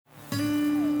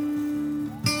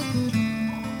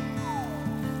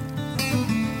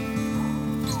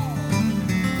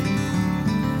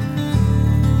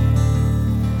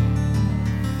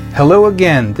Hello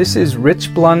again, this is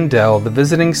Rich Blundell, the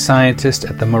visiting scientist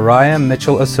at the Maria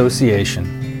Mitchell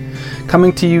Association,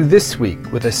 coming to you this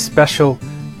week with a special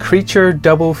Creature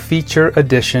Double Feature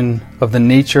edition of the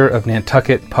Nature of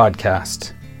Nantucket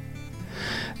podcast.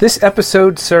 This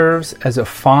episode serves as a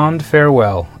fond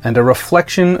farewell and a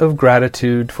reflection of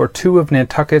gratitude for two of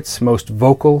Nantucket's most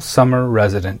vocal summer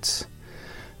residents,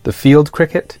 the field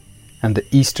cricket and the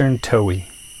eastern towhee.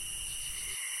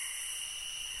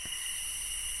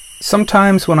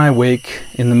 Sometimes when I wake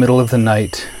in the middle of the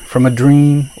night from a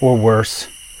dream or worse,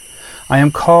 I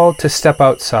am called to step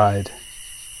outside.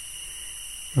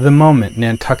 The moment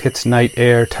Nantucket's night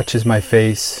air touches my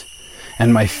face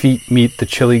and my feet meet the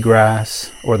chilly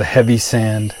grass or the heavy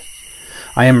sand,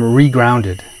 I am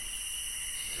regrounded.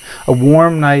 A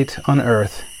warm night on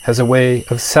earth has a way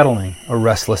of settling a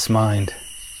restless mind.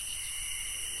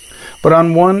 But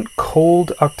on one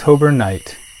cold October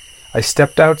night, I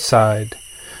stepped outside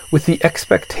with the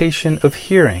expectation of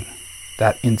hearing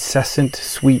that incessant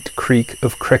sweet creak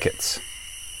of crickets.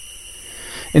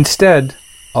 Instead,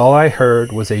 all I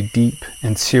heard was a deep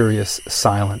and serious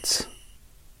silence.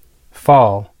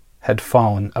 Fall had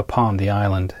fallen upon the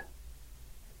island.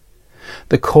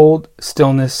 The cold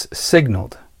stillness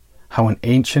signaled how an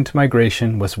ancient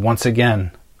migration was once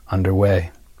again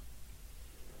underway.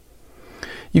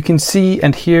 You can see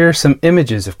and hear some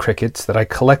images of crickets that I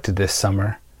collected this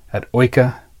summer at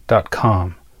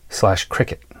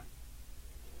oika.com/cricket.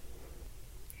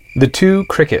 The two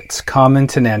crickets common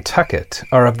to Nantucket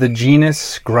are of the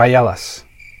genus Gryellus.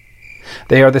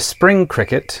 They are the spring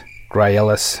cricket,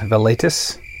 Gryellus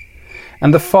velatus,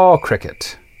 and the fall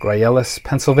cricket, Gryellus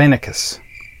pennsylvanicus.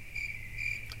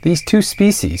 These two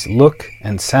species look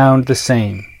and sound the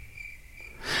same.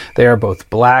 They are both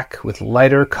black with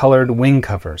lighter colored wing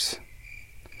covers.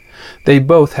 They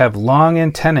both have long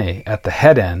antennae at the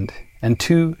head end and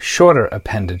two shorter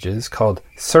appendages called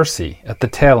cerci at the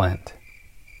tail end.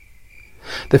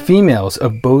 The females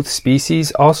of both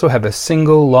species also have a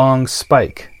single long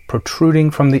spike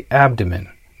protruding from the abdomen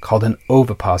called an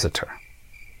ovipositor.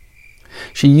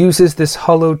 She uses this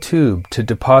hollow tube to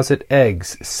deposit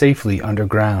eggs safely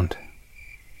underground.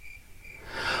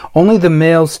 Only the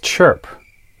males chirp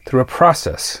through a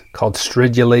process called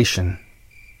stridulation.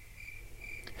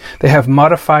 They have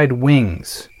modified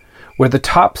wings, where the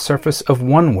top surface of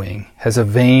one wing has a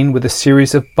vein with a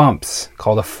series of bumps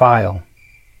called a file.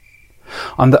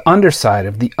 On the underside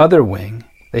of the other wing,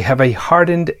 they have a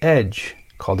hardened edge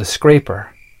called a scraper.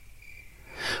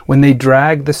 When they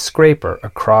drag the scraper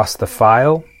across the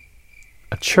file,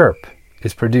 a chirp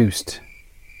is produced.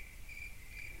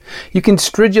 You can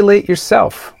stridulate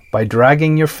yourself by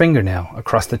dragging your fingernail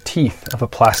across the teeth of a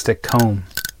plastic comb.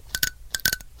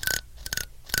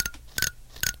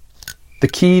 The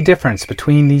key difference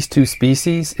between these two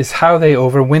species is how they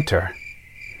overwinter.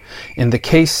 In the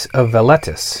case of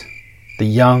velatus, the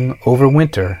young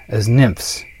overwinter as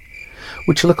nymphs,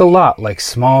 which look a lot like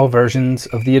small versions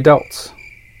of the adults.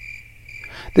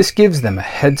 This gives them a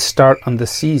head start on the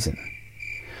season,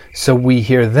 so we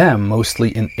hear them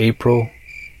mostly in April,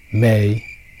 May,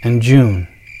 and June.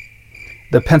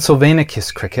 The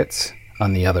pennsylvanicus crickets,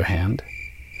 on the other hand,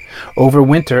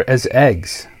 overwinter as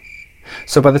eggs.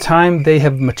 So by the time they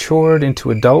have matured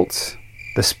into adults,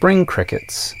 the spring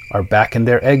crickets are back in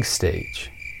their egg stage.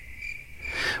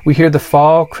 We hear the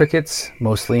fall crickets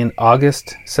mostly in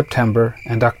August, September,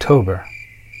 and October.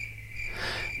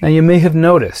 Now you may have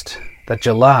noticed that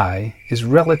July is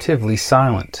relatively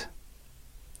silent.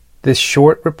 This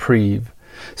short reprieve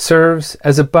serves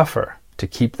as a buffer to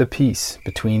keep the peace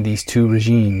between these two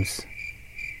regimes.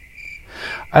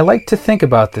 I like to think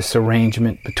about this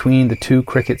arrangement between the two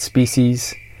cricket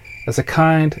species as a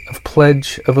kind of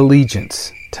pledge of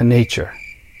allegiance to nature,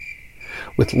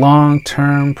 with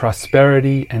long-term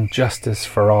prosperity and justice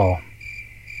for all.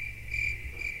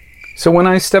 So when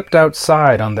I stepped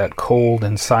outside on that cold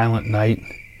and silent night,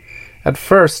 at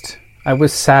first I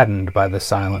was saddened by the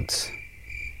silence.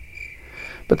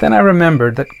 But then I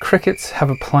remembered that crickets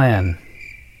have a plan.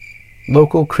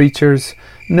 Local creatures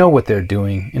know what they're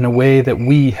doing in a way that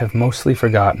we have mostly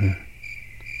forgotten.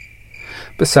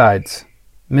 Besides,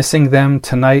 missing them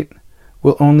tonight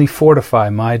will only fortify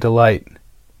my delight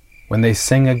when they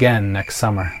sing again next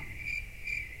summer.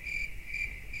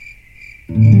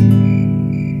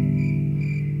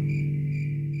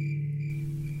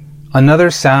 Another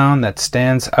sound that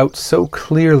stands out so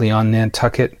clearly on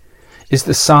Nantucket is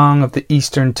the song of the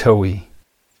eastern towhee.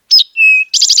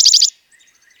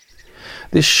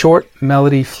 This short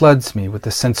melody floods me with the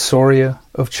sensoria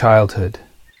of childhood.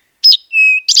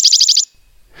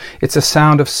 It's a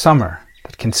sound of summer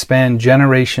that can span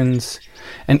generations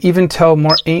and even tell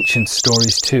more ancient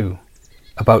stories too,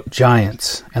 about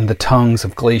giants and the tongues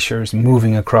of glaciers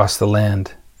moving across the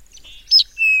land.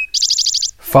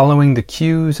 Following the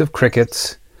cues of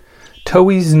crickets,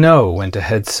 Towhees know when to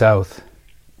head south.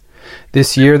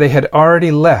 This year they had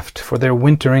already left for their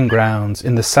wintering grounds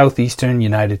in the southeastern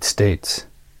United States.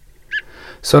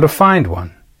 So to find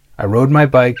one, I rode my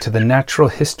bike to the Natural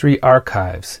History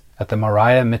Archives at the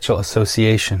Maria Mitchell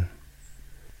Association.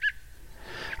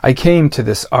 I came to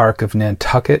this ark of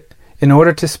Nantucket in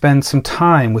order to spend some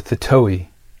time with the towhee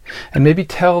and maybe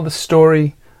tell the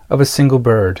story of a single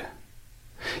bird,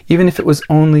 even if it was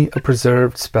only a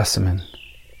preserved specimen.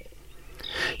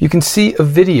 You can see a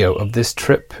video of this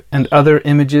trip and other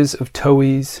images of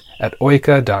towhees at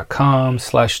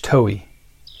oika.com/towhee.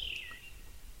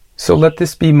 So let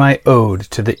this be my ode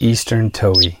to the eastern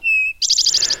towhee.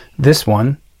 This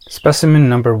one, specimen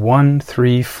number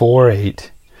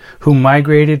 1348, who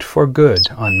migrated for good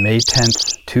on May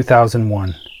 10th,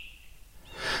 2001.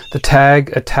 The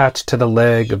tag attached to the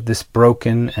leg of this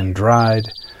broken and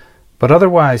dried, but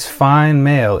otherwise fine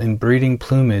male in breeding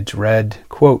plumage read,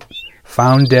 quote,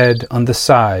 "Found dead on the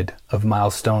side of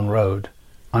Milestone Road,"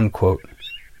 unquote.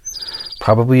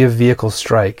 Probably a vehicle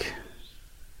strike.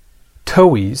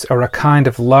 Towhees are a kind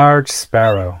of large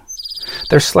sparrow.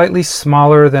 They're slightly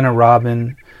smaller than a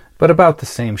robin, but about the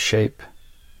same shape.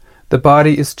 The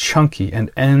body is chunky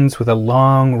and ends with a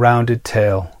long, rounded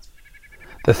tail.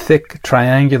 The thick,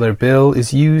 triangular bill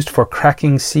is used for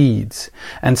cracking seeds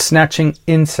and snatching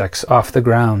insects off the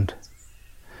ground.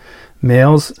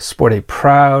 Males sport a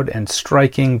proud and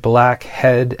striking black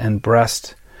head and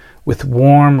breast, with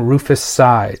warm rufous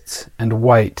sides and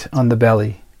white on the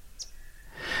belly.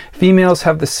 Females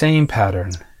have the same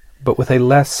pattern, but with a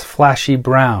less flashy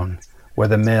brown where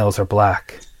the males are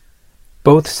black.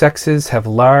 Both sexes have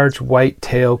large white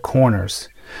tail corners,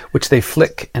 which they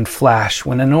flick and flash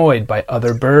when annoyed by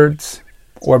other birds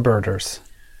or birders.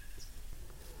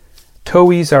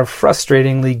 Towhees are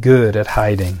frustratingly good at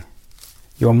hiding.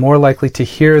 You're more likely to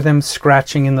hear them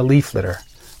scratching in the leaf litter,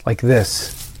 like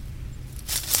this.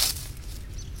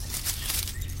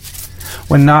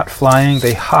 When not flying,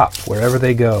 they hop wherever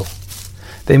they go.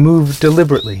 They move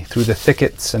deliberately through the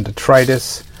thickets and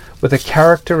detritus with a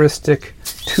characteristic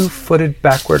two-footed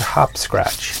backward hop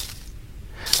scratch.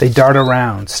 They dart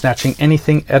around, snatching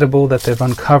anything edible that they've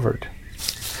uncovered.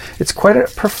 It's quite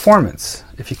a performance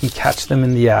if you can catch them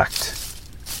in the act.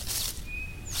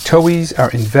 Towhees are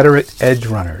inveterate edge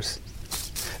runners.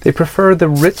 They prefer the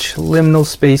rich liminal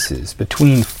spaces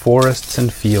between forests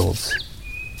and fields.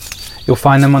 You'll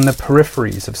find them on the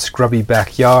peripheries of scrubby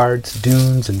backyards,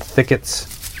 dunes, and thickets.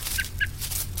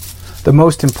 The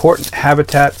most important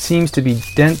habitat seems to be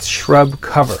dense shrub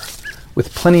cover,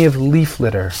 with plenty of leaf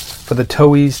litter for the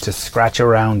towhees to scratch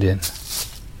around in.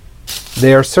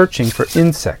 They are searching for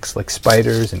insects like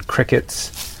spiders and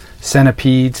crickets,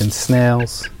 centipedes and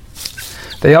snails.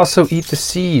 They also eat the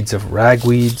seeds of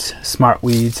ragweeds,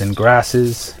 smartweeds, and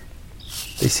grasses.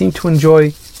 They seem to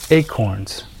enjoy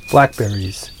acorns,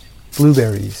 blackberries,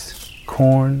 blueberries,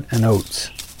 corn, and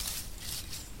oats.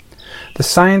 The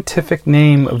scientific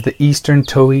name of the eastern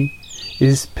towhee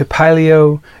is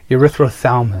Papilio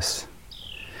erythrophthalmus.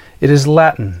 It is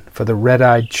Latin for the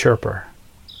red-eyed chirper,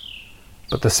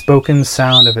 but the spoken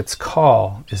sound of its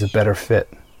call is a better fit.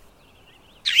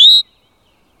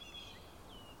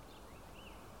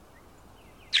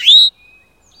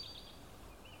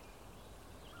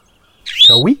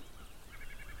 Towhee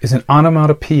is an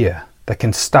onomatopoeia that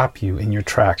can stop you in your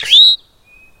tracks.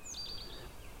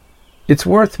 It's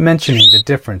worth mentioning the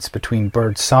difference between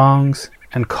bird songs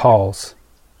and calls.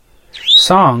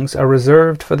 Songs are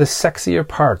reserved for the sexier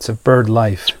parts of bird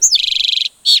life.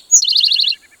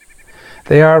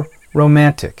 They are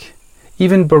romantic,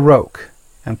 even baroque,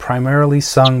 and primarily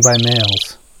sung by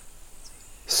males.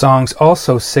 Songs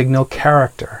also signal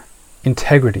character,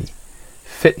 integrity,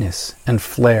 fitness, and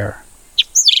flair.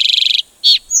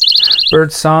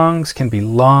 Bird songs can be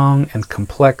long and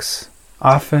complex,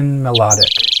 often melodic.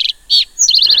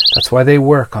 That's why they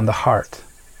work on the heart,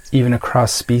 even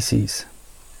across species.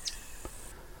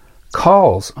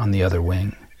 Calls, on the other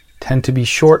wing, tend to be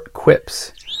short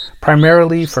quips,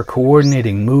 primarily for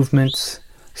coordinating movements,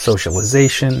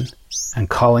 socialization, and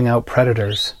calling out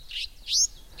predators.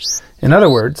 In other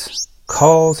words,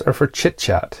 calls are for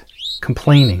chit-chat,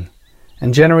 complaining,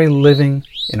 and generally living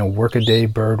in a workaday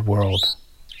bird world.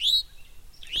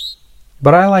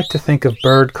 But I like to think of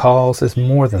bird calls as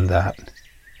more than that.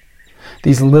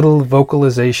 These little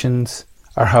vocalizations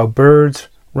are how birds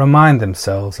remind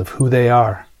themselves of who they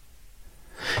are.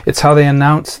 It's how they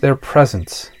announce their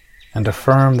presence, and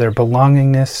affirm their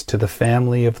belongingness to the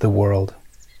family of the world.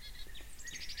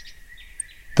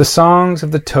 The songs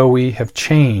of the Towhee have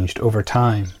changed over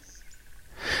time.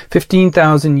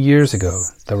 15,000 years ago,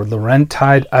 the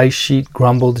Laurentide ice sheet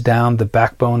grumbled down the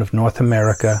backbone of North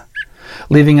America,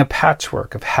 leaving a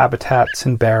patchwork of habitats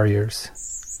and barriers.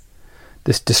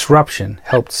 This disruption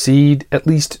helped seed at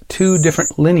least 2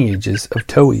 different lineages of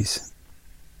Towhees.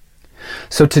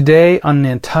 So today on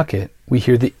Nantucket, we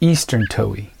hear the eastern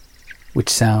Towhee, which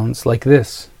sounds like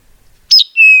this.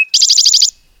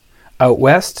 Out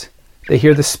west, they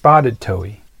hear the spotted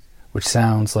Towhee, which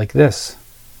sounds like this.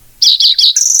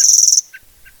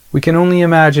 We can only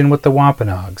imagine what the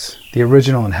Wampanoags, the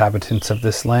original inhabitants of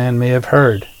this land, may have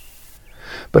heard.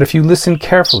 But if you listen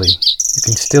carefully, you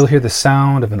can still hear the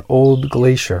sound of an old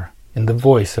glacier in the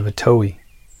voice of a Towhee.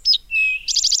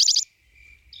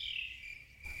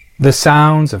 The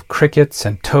sounds of crickets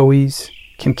and Towhees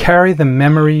can carry the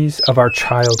memories of our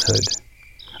childhood,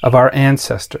 of our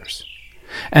ancestors,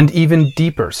 and even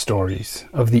deeper stories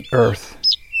of the earth.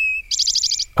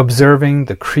 Observing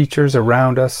the creatures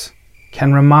around us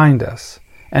can remind us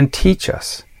and teach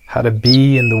us how to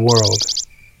be in the world.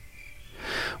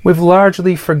 We've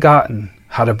largely forgotten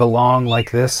how to belong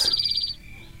like this,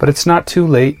 but it's not too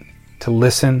late to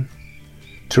listen,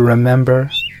 to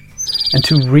remember, and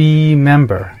to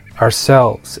remember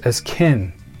ourselves as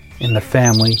kin in the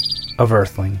family of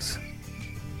Earthlings.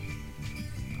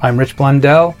 I'm Rich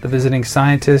Blundell, the visiting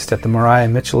scientist at the Mariah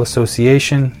Mitchell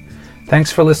Association.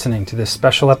 Thanks for listening to this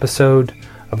special episode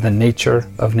of The Nature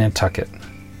of Nantucket.